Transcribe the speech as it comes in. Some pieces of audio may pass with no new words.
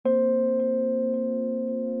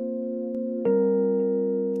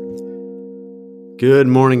Good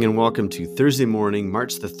morning and welcome to Thursday morning,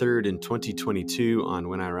 March the 3rd in 2022 on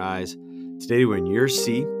When I Rise. Today we're in Year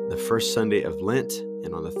C, the first Sunday of Lent,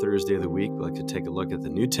 and on the Thursday of the week, we'd like to take a look at the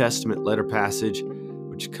New Testament letter passage,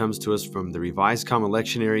 which comes to us from the Revised Common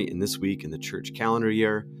Lectionary in this week in the church calendar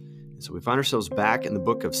year. And so we find ourselves back in the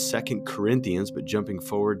book of 2 Corinthians, but jumping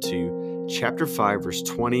forward to chapter 5, verse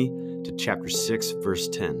 20 to chapter 6, verse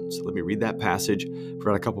 10. So let me read that passage,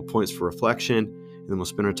 provide a couple points for reflection, and then we'll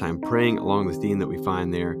spend our time praying along the theme that we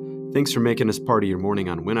find there. Thanks for making us part of your morning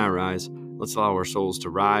on When I Rise. Let's allow our souls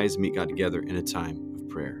to rise, meet God together in a time of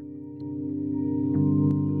prayer.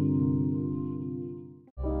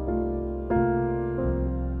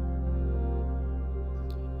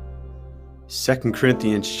 Second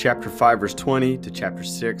Corinthians chapter 5, verse 20 to chapter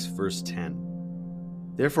 6, verse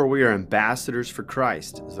 10. Therefore we are ambassadors for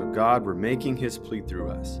Christ, as though God were making his plea through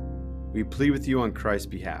us. We plead with you on Christ's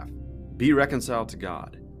behalf. Be reconciled to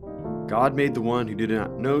God. God made the one who did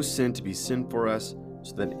not know sin to be sin for us,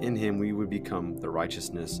 so that in him we would become the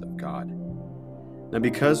righteousness of God. Now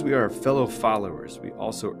because we are fellow followers, we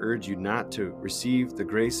also urge you not to receive the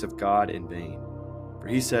grace of God in vain. For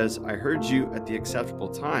he says, I heard you at the acceptable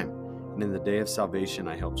time, and in the day of salvation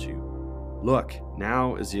I helped you. Look,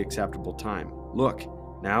 now is the acceptable time. Look,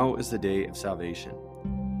 now is the day of salvation.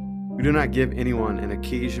 We do not give anyone an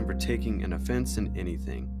occasion for taking an offense in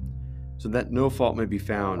anything, so that no fault may be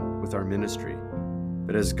found with our ministry.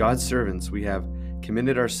 But as God's servants, we have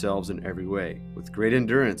commended ourselves in every way, with great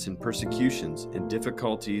endurance in persecutions, in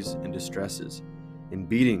difficulties and distresses, in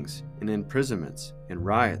beatings, in imprisonments, in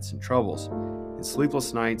riots and troubles, in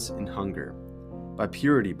sleepless nights and hunger, by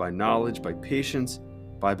purity, by knowledge, by patience,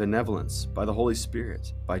 by benevolence, by the Holy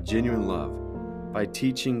Spirit, by genuine love, by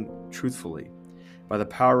teaching truthfully, by the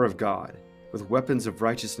power of God, with weapons of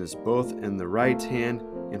righteousness both in the right hand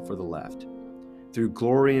and for the left, through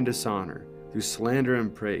glory and dishonor, through slander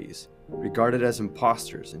and praise, regarded as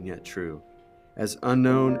impostors and yet true, as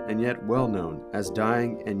unknown and yet well known, as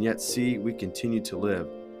dying and yet see we continue to live,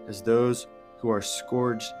 as those who are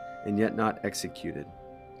scourged and yet not executed,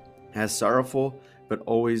 as sorrowful but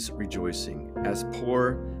always rejoicing, as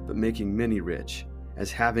poor but making many rich,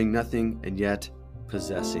 as having nothing and yet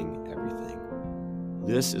possessing everything.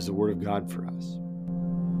 This is the word of God for us.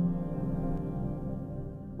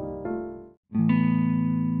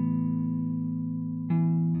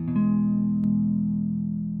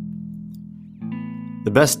 The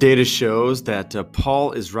best data shows that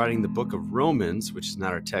Paul is writing the book of Romans, which is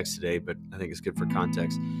not our text today, but I think it's good for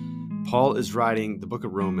context. Paul is writing the book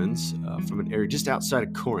of Romans from an area just outside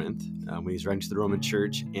of Corinth when he's writing to the Roman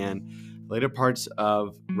church. And later parts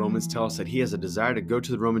of Romans tell us that he has a desire to go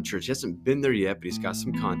to the Roman church. He hasn't been there yet, but he's got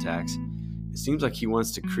some contacts. It seems like he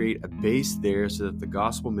wants to create a base there so that the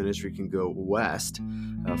gospel ministry can go west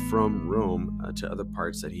from Rome to other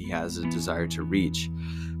parts that he has a desire to reach.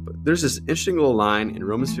 But there's this interesting little line in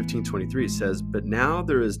Romans 15:23. It says, but now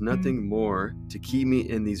there is nothing more to keep me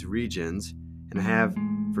in these regions, and I have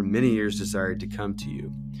for many years desired to come to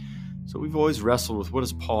you. So we've always wrestled with, what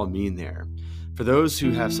does Paul mean there? For those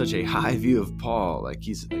who have such a high view of Paul, like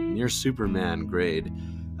he's like near Superman grade,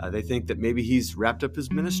 they think that maybe he's wrapped up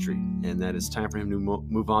his ministry and that it's time for him to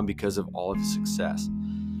move on because of all of his success.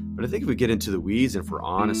 But I think if we get into the weeds and if we're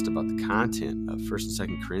honest about the content of 1st and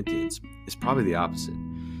 2nd Corinthians, it's probably the opposite.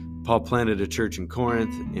 Paul planted a church in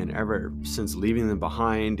Corinth, and ever since leaving them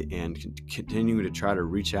behind and continuing to try to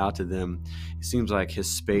reach out to them, it seems like his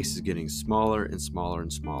space is getting smaller and smaller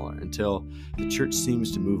and smaller until the church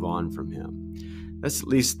seems to move on from him. That's at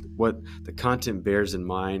least what the content bears in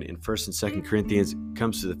mind in 1st and 2nd Corinthians. It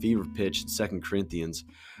comes to the fever pitch in 2nd Corinthians,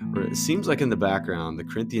 where it seems like in the background, the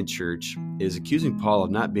Corinthian church is accusing Paul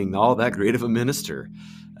of not being all that great of a minister.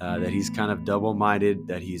 That he's kind of double-minded,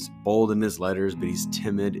 that he's bold in his letters, but he's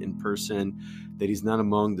timid in person, that he's not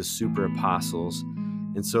among the super apostles.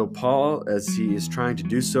 And so Paul, as he is trying to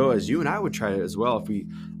do so, as you and I would try as well, if we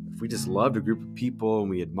just loved a group of people and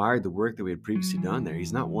we admired the work that we had previously done there,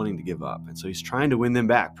 he's not wanting to give up. And so he's trying to win them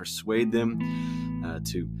back, persuade them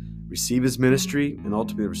to receive his ministry and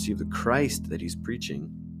ultimately receive the Christ that he's preaching.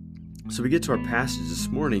 So we get to our passage this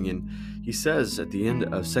morning, and he says at the end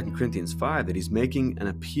of 2 Corinthians 5 that he's making an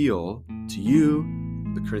appeal to you,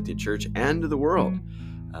 the Corinthian church, and to the world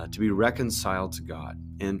to be reconciled to God.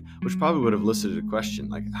 And which probably would have elicited a question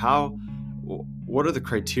like, what are the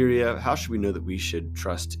criteria? How should we know that we should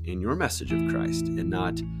trust in your message of Christ and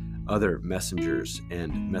not other messengers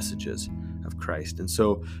and messages of Christ? And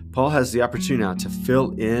so Paul has the opportunity now to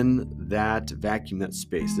fill in that vacuum, that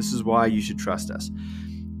space. This is why you should trust us.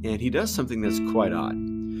 And he does something that's quite odd.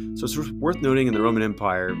 So it's worth noting in the Roman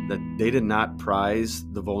Empire that they did not prize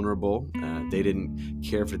the vulnerable. They didn't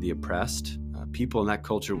care for the oppressed. People in that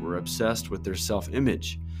culture were obsessed with their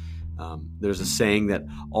self-image. There's a saying that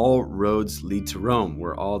all roads lead to Rome,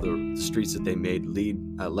 where all the streets that they made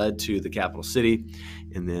led to the capital city.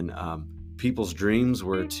 And then people's dreams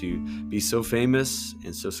were to be so famous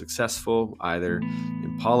and so successful, either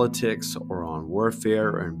in politics or on warfare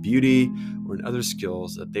or in beauty or in other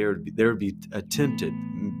skills, that there would be attempt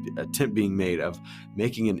being made of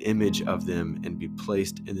making an image of them and be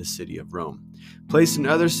placed in the city of Rome. Placed in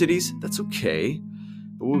other cities, that's okay.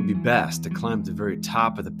 But what would be best, to climb to the very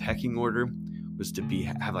top of the pecking order, was to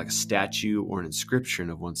have like a statue or an inscription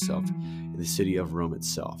of oneself in the city of Rome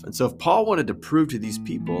itself. And so if Paul wanted to prove to these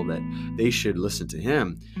people that they should listen to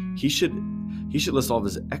him, he should list all of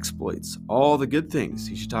his exploits, all the good things.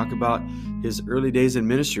 He should talk about his early days in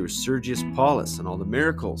ministry with Sergius Paulus and all the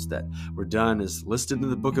miracles that were done as listed in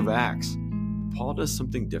the book of Acts. Paul does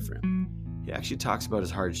something different. He actually talks about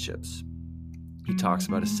his hardships. He talks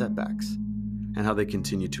about his setbacks and how they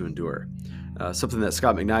continue to endure. Something that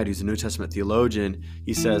Scott McKnight, who's a New Testament theologian,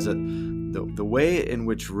 he says that the way in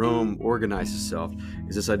which Rome organized itself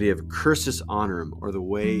is this idea of cursus honorum, or the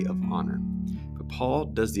way of honor. But Paul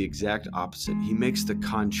does the exact opposite. He makes the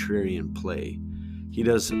contrarian play. He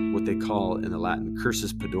does what they call in the Latin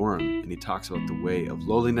cursus pedorum, and he talks about the way of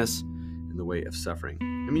lowliness and the way of suffering.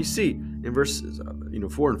 I mean, you see in verses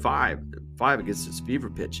 4 and 5, it gets its fever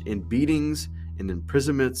pitch in beatings and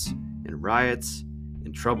imprisonments and riots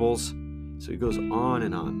and troubles. So he goes on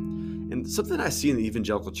and on. And something I see in the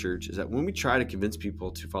evangelical church is that when we try to convince people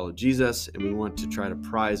to follow Jesus and we want to try to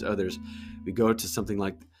prize others, we go to something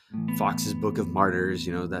like Fox's Book of Martyrs,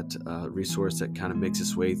 that resource that kind of makes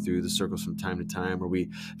its way through the circles from time to time, where we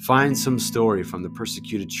find some story from the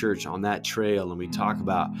persecuted church on that trail, and we talk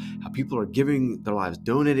about how people are giving their lives,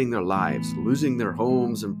 donating their lives, losing their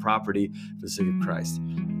homes and property for the sake of Christ.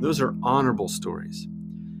 And those are honorable stories.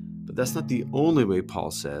 But that's not the only way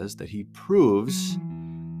Paul says that he proves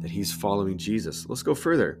that he's following Jesus. Let's go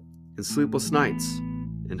further. In sleepless nights,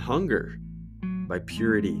 in hunger, by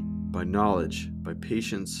purity, by knowledge, by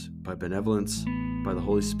patience, by benevolence, by the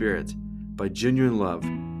Holy Spirit, by genuine love,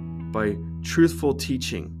 by truthful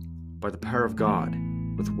teaching, by the power of God,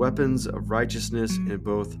 with weapons of righteousness in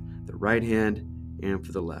both the right hand and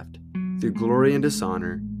for the left, through glory and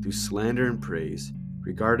dishonor, through slander and praise,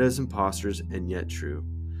 regarded as impostors and yet true,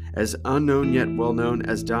 as unknown yet well known,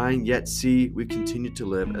 as dying yet see we continue to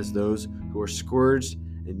live, as those who are scourged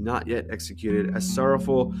and not yet executed, as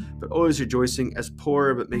sorrowful but always rejoicing, as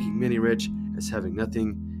poor but making many rich, as having nothing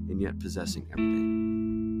and yet possessing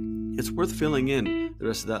everything. It's worth filling in the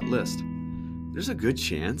rest of that list. There's a good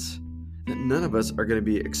chance that none of us are going to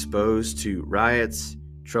be exposed to riots,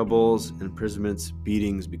 troubles, imprisonments,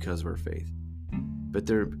 beatings because of our faith. But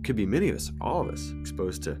there could be many of us, all of us,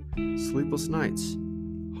 exposed to sleepless nights,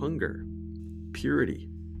 hunger, purity,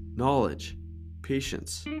 knowledge,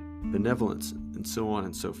 patience, benevolence, and so on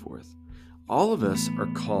and so forth. All of us are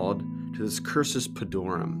called to this cursus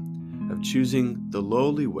pedorum of choosing the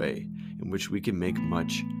lowly way in which we can make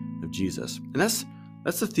much of Jesus. And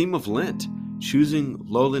that's the theme of Lent, choosing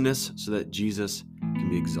lowliness so that Jesus can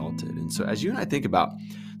be exalted. And so as you and I think about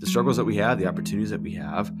the struggles that we have, the opportunities that we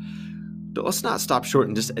have, let's not stop short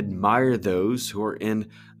and just admire those who are in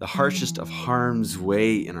the harshest of harm's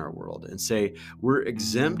way in our world and say we're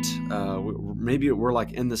exempt. Maybe we're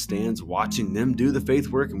like in the stands watching them do the faith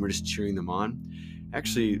work and we're just cheering them on.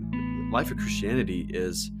 Actually, life of Christianity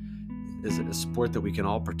is a sport that we can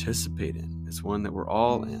all participate in. It's one that we're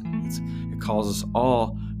all in. It calls us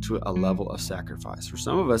all to a level of sacrifice. For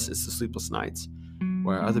some of us, it's the sleepless nights,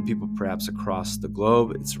 where other people perhaps across the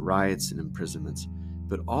globe, it's riots and imprisonments.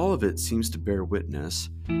 But all of it seems to bear witness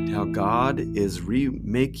to how God is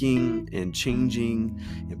remaking and changing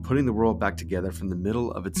and putting the world back together from the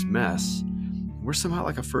middle of its mess. We're somehow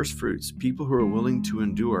like a first fruits, people who are willing to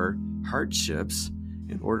endure hardships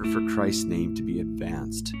in order for Christ's name to be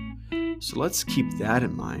advanced. So let's keep that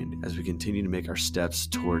in mind as we continue to make our steps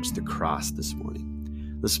towards the cross this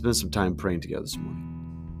morning. Let's spend some time praying together this morning.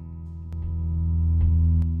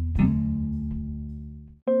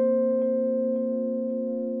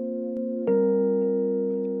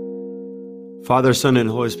 Father, Son, and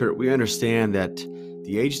Holy Spirit, we understand that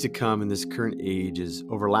the age to come in this current age is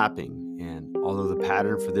overlapping. And although the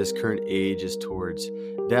pattern for this current age is towards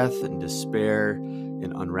death and despair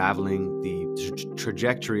and unraveling, the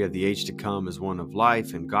trajectory of the age to come is one of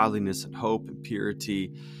life and godliness and hope and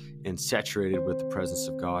purity and saturated with the presence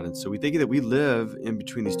of God. And so we think that we live in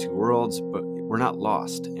between these two worlds, but we're not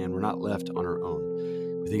lost and we're not left on our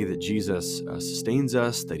own. We think that Jesus sustains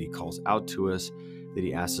us, that he calls out to us, that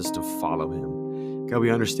he asks us to follow him. God, we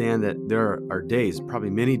understand that there are days, probably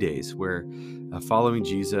many days, where following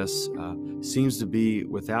Jesus seems to be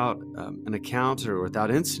without an account or without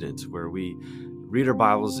incident, where we read our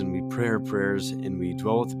Bibles and we pray our prayers and we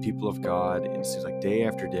dwell with the people of God, and it seems like day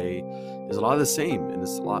after day is a lot of the same, and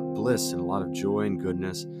it's a lot of bliss and a lot of joy and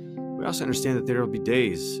goodness. We also understand that there will be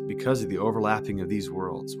days, because of the overlapping of these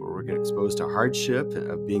worlds, where we're getting exposed to hardship,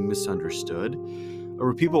 of being misunderstood, or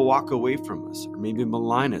where people walk away from us or maybe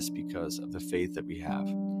malign us because of the faith that we have.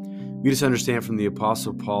 We just understand from the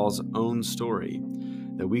Apostle Paul's own story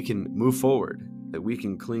that we can move forward, that we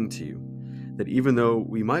can cling to you, that even though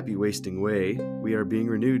we might be wasting away, we are being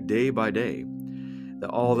renewed day by day, that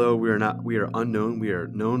although we are unknown, we are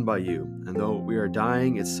known by you, and though we are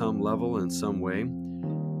dying at some level in some way,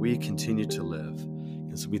 we continue to live.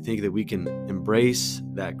 And so we think that we can embrace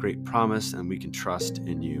that great promise and we can trust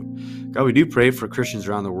in you. God, we do pray for Christians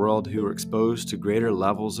around the world who are exposed to greater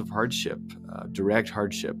levels of hardship, direct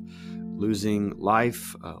hardship, losing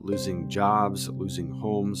life, losing jobs, losing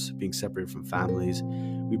homes, being separated from families.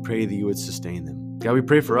 We pray that you would sustain them. God, we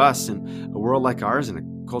pray for us in a world like ours and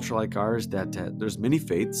a culture like ours that there's many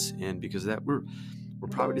faiths, and because of that we're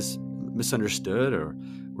probably just misunderstood, or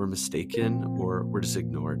we're mistaken, or we're just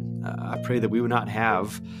ignored. I pray that we would not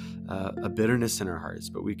have a bitterness in our hearts,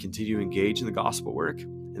 but we continue to engage in the gospel work,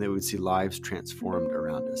 and that we would see lives transformed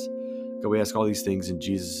around us. God, we ask all these things in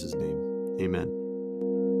Jesus' name. Amen.